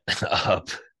let up.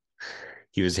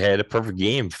 He had a perfect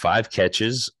game, 5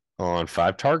 catches on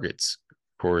 5 targets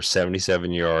for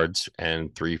 77 yards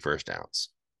and 3 first downs.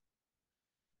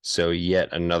 So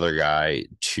yet another guy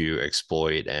to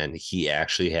exploit, and he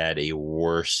actually had a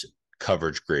worse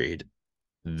coverage grade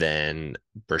than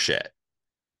Burchett.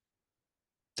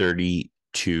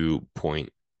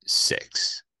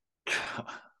 32.6.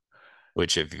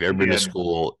 Which, if you've ever been to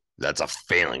school, that's a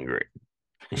failing grade.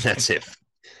 That's if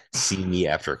see me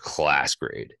after class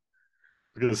grade.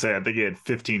 I was gonna say, I think he had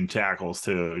 15 tackles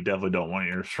too. You definitely don't want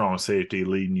your strong safety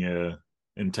leading you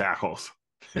in tackles.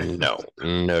 No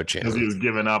chance. Because he was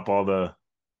giving up all the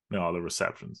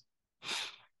receptions.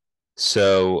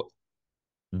 So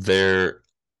I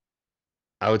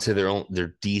would say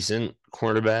their decent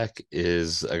cornerback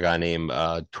is a guy named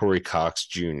Torrey Cox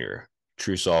Jr.,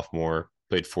 true sophomore,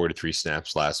 played 43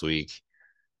 snaps last week.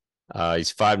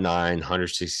 He's 5'9",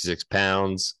 166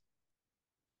 pounds.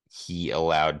 He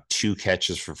allowed 2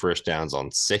 catches for first downs on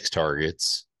 6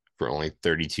 targets for only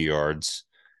 32 yards.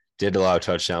 Did allow a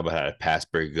touchdown, but had a pass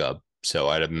breakup. So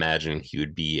I'd imagine he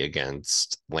would be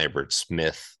against Lambert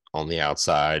Smith on the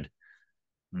outside.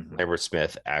 Mm-hmm. Lambert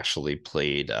Smith actually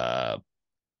played,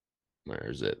 where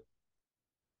is it?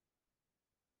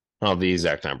 I don't know the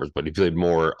exact numbers, but he played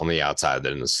more on the outside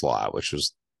than in the slot, which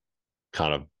was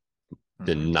kind of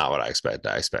not what I expected.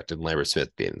 I expected Lambert Smith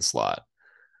to be in the slot.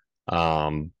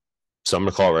 So I'm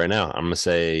going to call it right now. I'm going to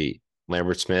say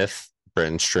Lambert Smith,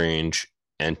 Brenton Strange,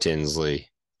 and Tinsley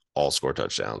all score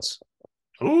touchdowns.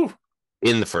 Ooh.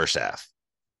 In the first half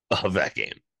of that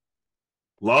game.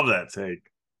 Love that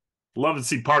take. Love to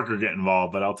see Parker get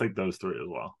involved, but I'll take those 3 as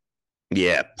well.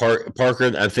 Yeah, Parker.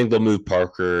 I think they'll move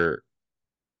Parker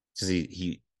because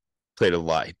he played a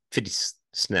lot. 50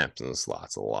 snaps in the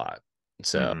slots, a lot.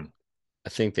 So I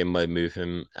think they might move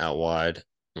him out wide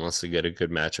unless they get a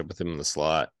good matchup with him in the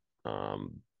slot.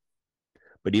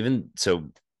 But even so,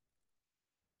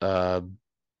 FAU,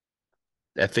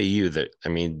 they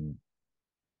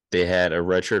had a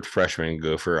redshirt freshman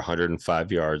go for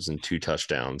 105 yards and 2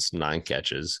 touchdowns, 9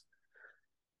 catches.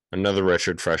 Another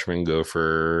redshirt freshman go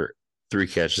for 3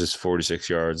 catches, 46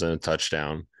 yards, and a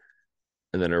touchdown.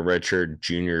 And then a redshirt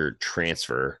junior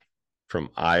transfer from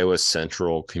Iowa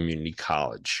Central Community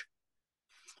College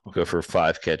go for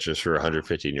 5 catches for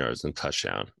 115 yards and a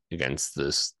touchdown against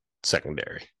this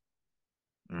secondary.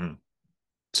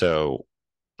 So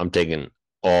I'm taking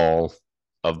all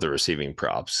of the receiving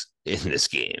props in this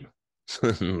game.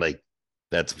 Like,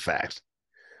 that's a fact.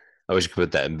 I wish you could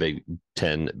put that in Big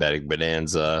Ten Betting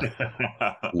Bonanza,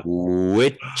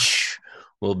 which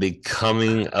will be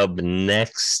coming up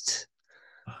next.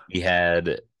 We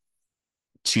had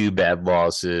 2 bad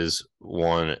losses,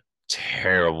 1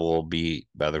 terrible beat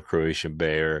by the Croatian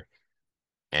Bear,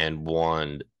 and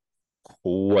 1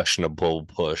 questionable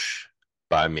push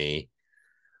by me.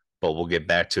 But we'll get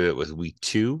back to it with week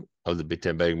 2 of the Big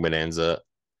Ten Betting Bonanza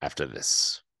after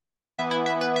this.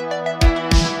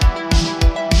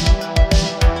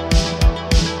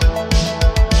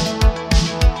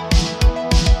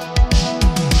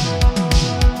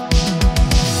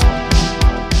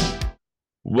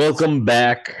 Welcome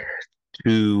back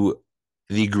to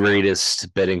the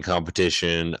greatest betting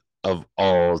competition of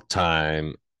all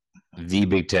time, the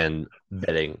Big Ten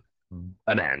Betting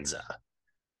Bonanza.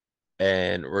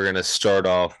 And we're going to start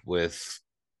off with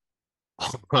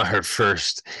our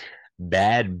first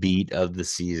bad beat of the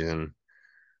season.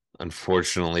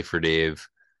 Unfortunately for Dave,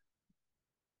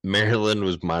 Maryland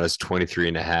was minus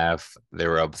 23.5. They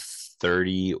were up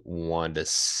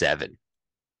 31-7.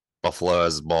 Buffalo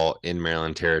has the ball in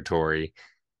Maryland territory.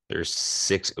 There's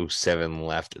 6:07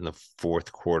 left in the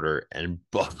fourth quarter, and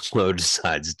Buffalo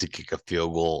decides to kick a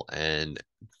field goal and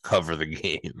cover the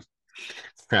game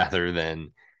rather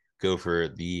than go for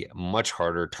the much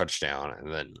harder touchdown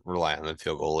and then rely on the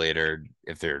field goal later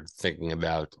if they're thinking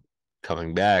about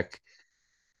coming back.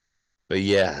 But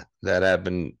yeah, that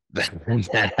happened.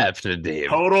 That happened to Dave.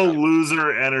 Total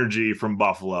loser energy from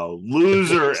Buffalo.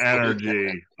 Loser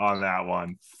energy on that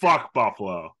one. Fuck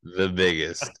Buffalo. The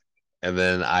biggest. And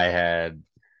then I had,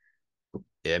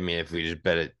 I mean, if we just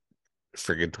bet it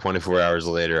freaking 24 hours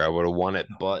later, I would have won it.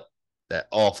 But that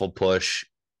awful push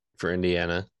for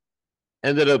Indiana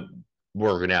ended up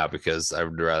working out because I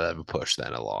would rather have a push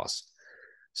than a loss.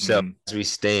 So as we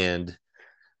stand,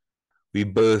 we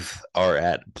both are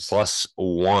at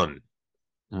 +1.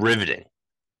 Riveting.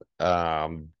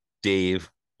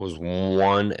 Dave was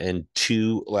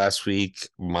 1-2 last week,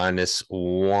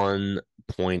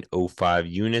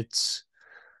 -1.05 units.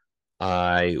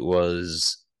 I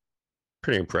was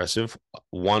pretty impressive.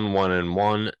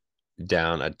 1-1-1,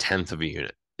 down 1/10 of a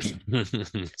unit.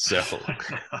 So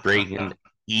breaking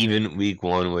even week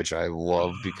one, which I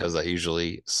love because I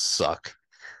usually suck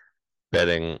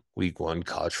betting week one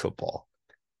college football.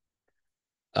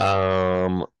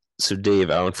 So Dave,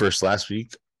 I went first last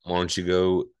week. Why don't you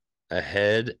go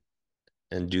ahead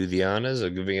and do the honors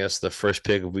of giving us the first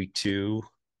pick of week 2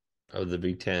 of the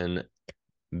Big Ten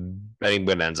Betting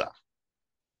Bonanza?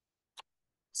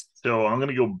 So I'm going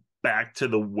to go back to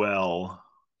the well,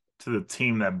 to the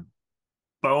team that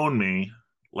boned me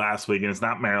last week, and it's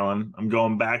not Maryland. I'm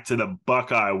going back to the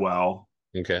Buckeye well.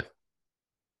 Okay.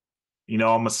 You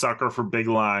know, I'm a sucker for big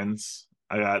lines.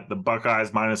 I got the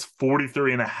Buckeyes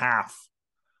 -43.5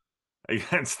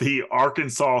 against the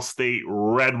Arkansas State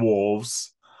Red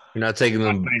Wolves. You're not taking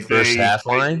the first half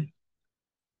line?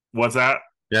 What's that?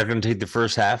 You're not going to take the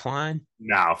first half line?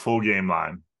 No, full game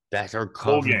line. That's our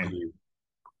full cover. game.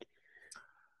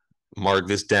 Mark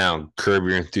this down. Curb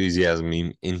Your Enthusiasm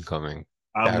incoming.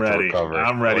 I'm ready.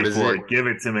 I'm ready for it. Give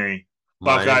it to me.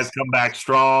 Buckeyes come back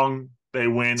strong. They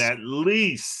win at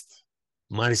least.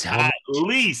 Minus how much? At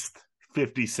least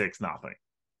 56-0.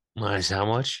 Minus how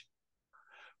much?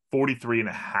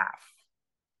 43.5.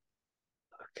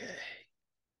 Okay.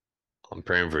 I'm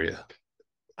praying for you.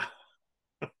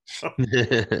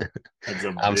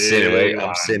 I'm sitting away.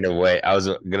 I'm sitting away. I was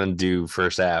gonna do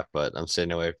first half, but I'm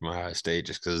sitting away from Ohio State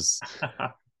just because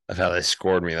of how they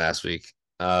scored me last week.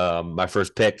 My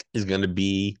first pick is gonna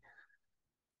be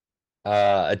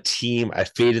a team I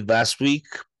faded last week,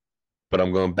 but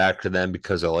I'm going back to them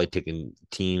because I like taking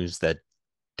teams that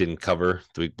didn't cover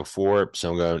the week before.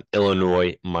 So I'm going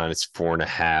Illinois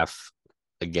 -4.5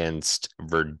 against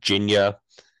Virginia.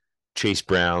 Chase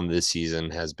Brown this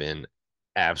season has been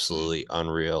absolutely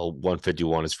unreal.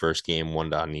 151 his first game,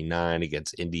 199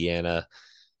 against Indiana.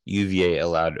 UVA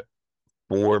allowed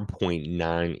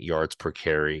 4.9 yards per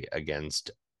carry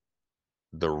against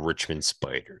the Richmond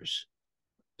Spiders.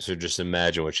 So just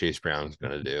imagine what Chase Brown's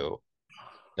going to do.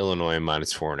 Illinois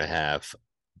 -4.5.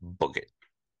 Book it.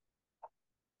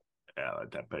 Yeah, I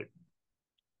like that pick.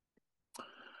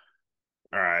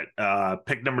 All right.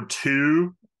 Pick number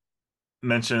 2.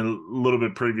 Mentioned a little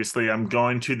bit previously. I'm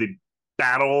going to the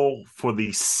battle for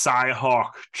the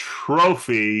Cy-Hawk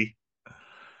Trophy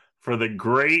for the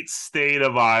great state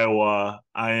of Iowa.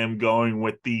 I am going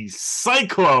with the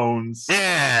Cyclones.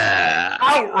 Yeah.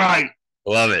 Outright.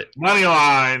 Love it. Money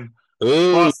line.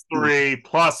 Ooh. +3,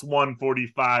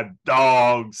 +145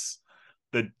 dogs.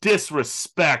 The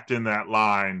disrespect in that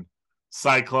line.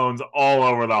 Cyclones all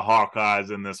over the Hawkeyes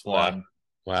in this one.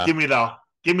 Wow. Give me the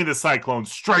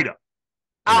Cyclones straight up.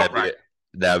 Outright.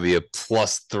 That'd be a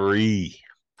 +3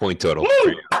 point total.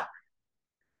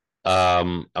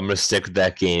 I'm gonna stick with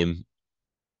that game.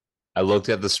 I looked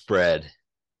at the spread.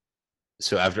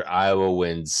 So after Iowa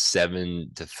wins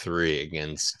 7-3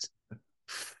 against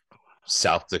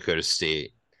South Dakota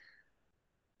State,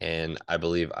 and I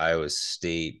believe Iowa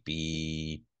State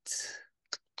beat,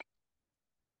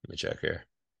 let me check here,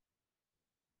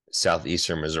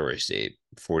 Southeastern Missouri State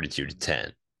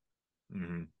 42-10.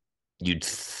 Mm-hmm. You'd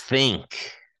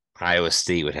think Iowa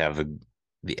State would have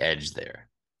the edge there.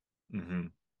 Mm-hmm.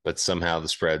 But somehow the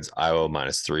spread's Iowa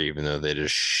 -3, even though they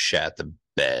just shat the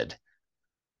bed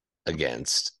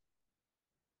against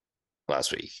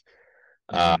last week.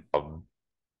 Mm-hmm.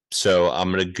 So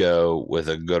I'm going to go with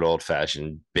a good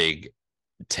old-fashioned Big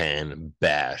Ten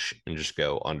bash and just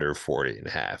go under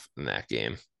 40.5 in that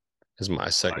game as my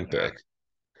second pick.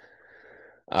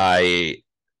 I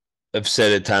have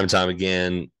said it time and time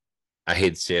again. I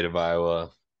hate the state of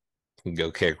Iowa.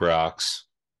 Go kick rocks.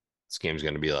 This game's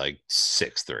going to be like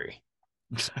 6-3.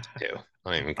 I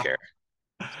don't even care.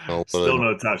 Still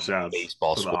no touchdowns.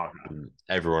 Baseball sport.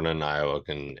 Everyone in Iowa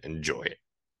can enjoy it.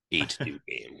 8-2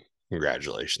 game.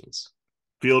 Congratulations.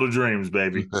 Field of Dreams,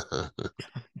 baby.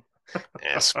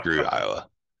 Screw Iowa.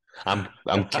 I'm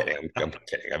kidding. I'm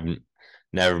kidding. I've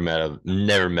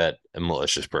never met a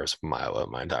malicious person from Iowa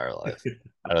in my entire life.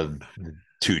 Out of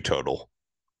two total.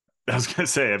 I was gonna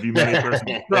say, have you met a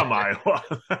person from Iowa?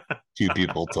 Two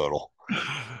people total.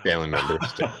 Family members.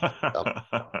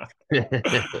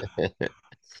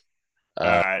 All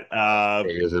right.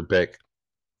 Here's a pick.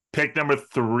 Pick number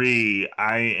 3.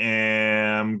 I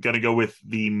am gonna go with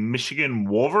the Michigan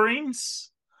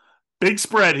Wolverines. Big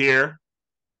spread here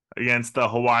against the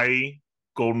Hawaii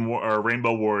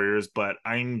Rainbow Warriors, but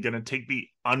I'm gonna take the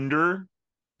under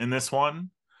in this one.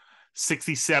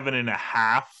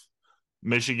 67.5.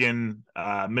 Michigan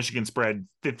spread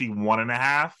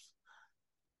 51.5.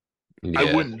 Yeah.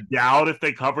 I wouldn't doubt if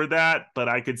they covered that, but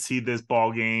I could see this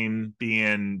ball game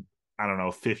being, I don't know,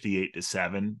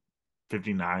 58-7,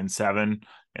 59-7,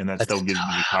 and that still gives me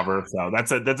the cover. So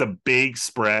that's a big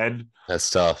spread. That's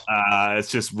tough. It's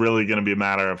just really going to be a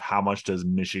matter of how much does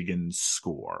Michigan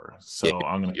score. So yeah,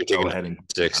 I'm going to go ahead and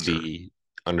 60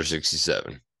 under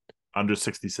 67. Under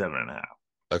 67.5.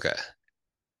 Okay.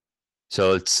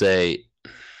 So let's say,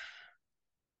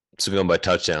 so going by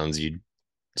touchdowns, you'd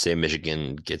say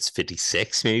Michigan gets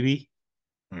 56, maybe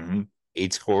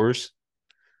 8 scores.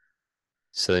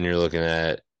 So then you're looking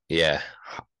at,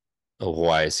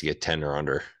 Hawaii is to get 10 or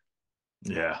under.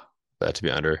 Yeah, that to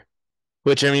be under.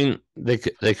 Which I mean, they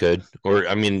could, or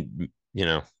I mean,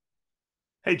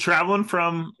 Hey, traveling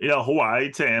from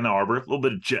Hawaii to Ann Arbor, a little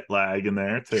bit of jet lag in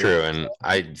there too. True, and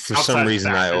I for some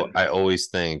reason I always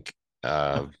think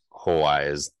Hawaii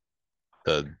is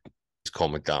the Cole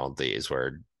McDonald days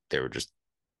where they were just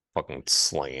fucking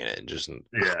slinging it, just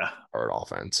hard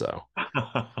offense. So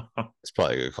it's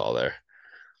probably a good call there.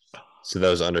 So that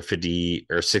was under 50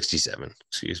 or 67.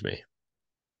 Excuse me.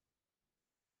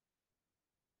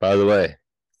 By the way,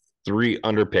 3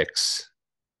 under picks.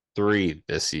 3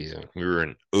 this season. We were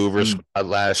in over squad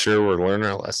last year. We're learning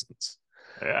our lessons.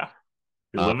 Yeah.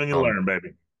 You're living and learning,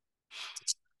 baby.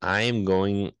 I am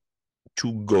going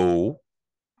to go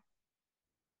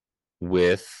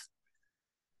with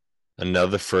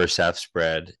another first half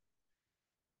spread.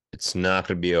 It's not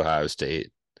going to be Ohio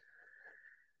State.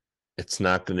 It's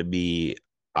not going to be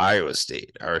Iowa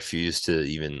State. I refuse to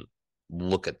even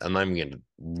look at. I'm not even going to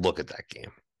look at that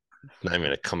game. Not even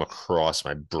going to come across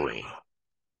my brain.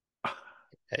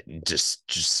 Just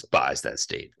despise that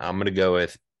state. I'm going to go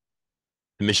with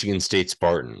the Michigan State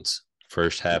Spartans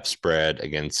first half spread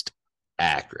against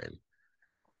Akron.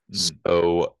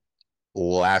 So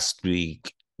last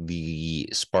week, the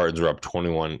Spartans were up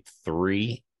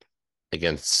 21-3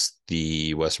 against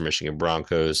the Western Michigan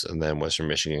Broncos, and then Western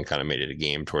Michigan kind of made it a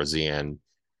game towards the end.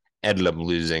 Ended up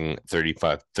losing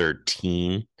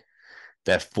 35-13.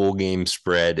 That full game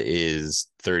spread is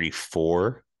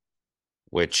 34,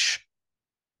 which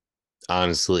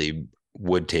honestly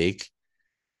would take,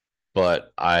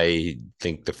 but I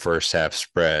think the first half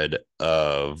spread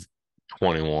of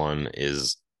 21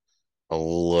 is a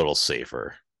little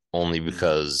safer, only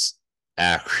because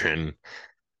Akron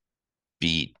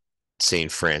beat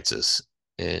St. Francis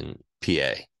in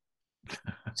PA.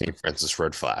 St. Francis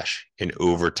Red Flash in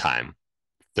overtime,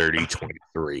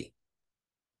 30-23.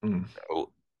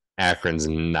 So Akron's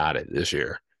not it this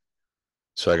year.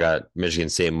 So I got Michigan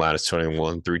State minus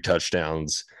 21, 3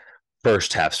 touchdowns,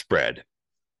 first half spread.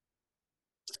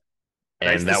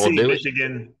 And that will do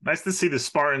Michigan. Nice to see the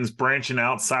Spartans branching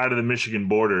outside of the Michigan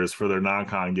borders for their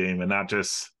non-con game and not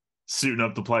just suiting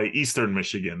up to play Eastern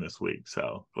Michigan this week.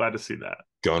 So glad to see that.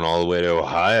 Going all the way to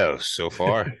Ohio so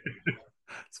far.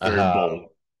 It's very bold.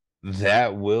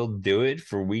 That will do it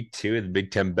for week 2 of the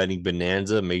Big Ten Betting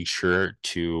Bonanza. Make sure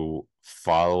to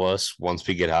follow us once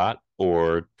we get hot,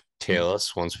 or tail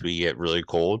us once we get really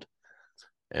cold.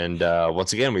 And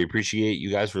once again, we appreciate you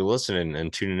guys for listening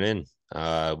and tuning in.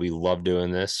 We love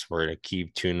doing this. We're going to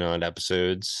keep tuning on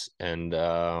episodes, and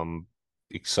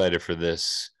excited for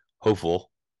this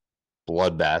hopeful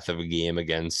bloodbath of a game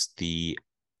against the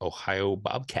Ohio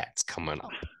Bobcats coming up.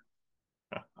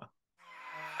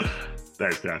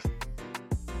 Thanks, guys.